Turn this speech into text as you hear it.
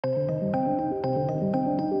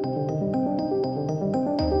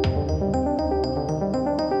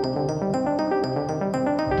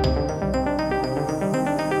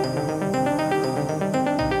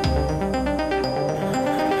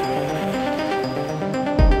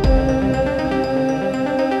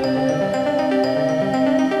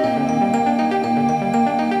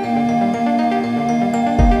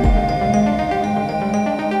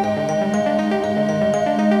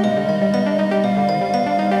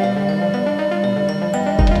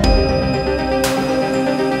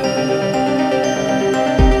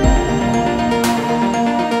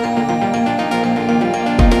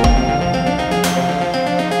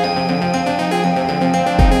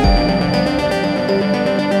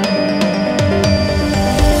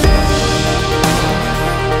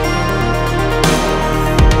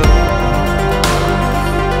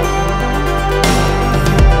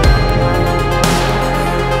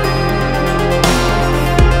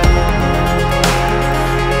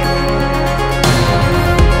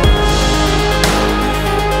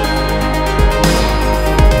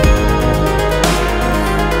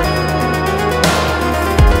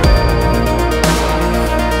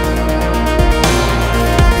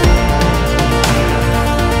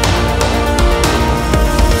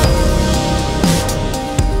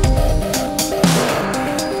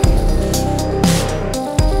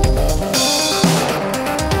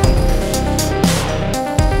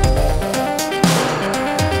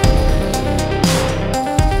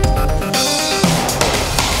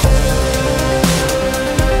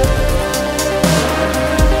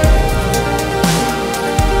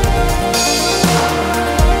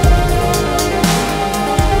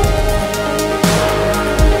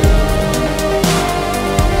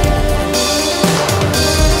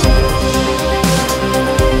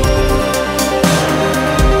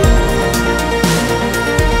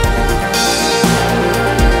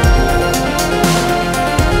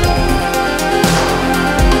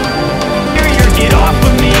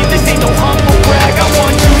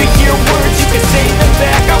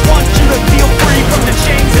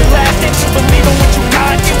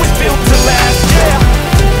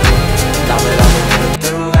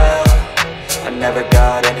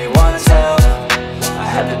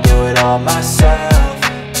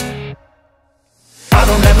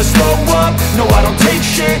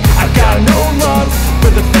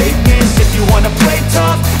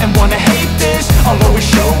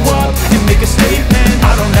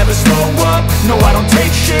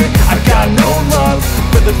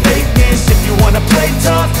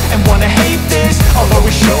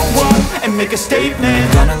make a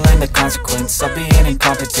statement. Gonna learn the consequence of being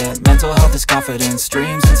incompetent. Mental health is confidence,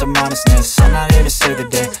 dreams and some honestness. I'm not here to save the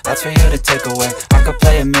day, that's for you to take away. I could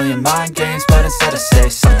play a million mind games, but instead I say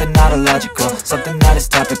something not illogical, something that is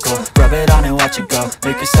topical. Rub it on and watch it go,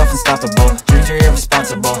 make yourself unstoppable. Dreams are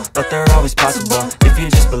irresponsible, but they're always possible. If you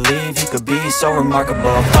just believe, you could be so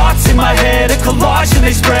remarkable. Thoughts in my head, a collage and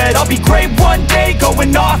they spread. I'll be great one day,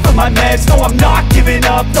 going off of my meds. No, I'm not giving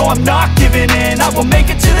up, no, I'm not giving in. I will make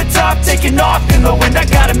it to the top, taking off in the wind. I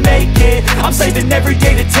gotta make it, I'm saving every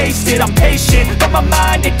day to taste it. I'm patient, but my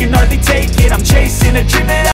mind, it can hardly take it. I'm chasing a dream that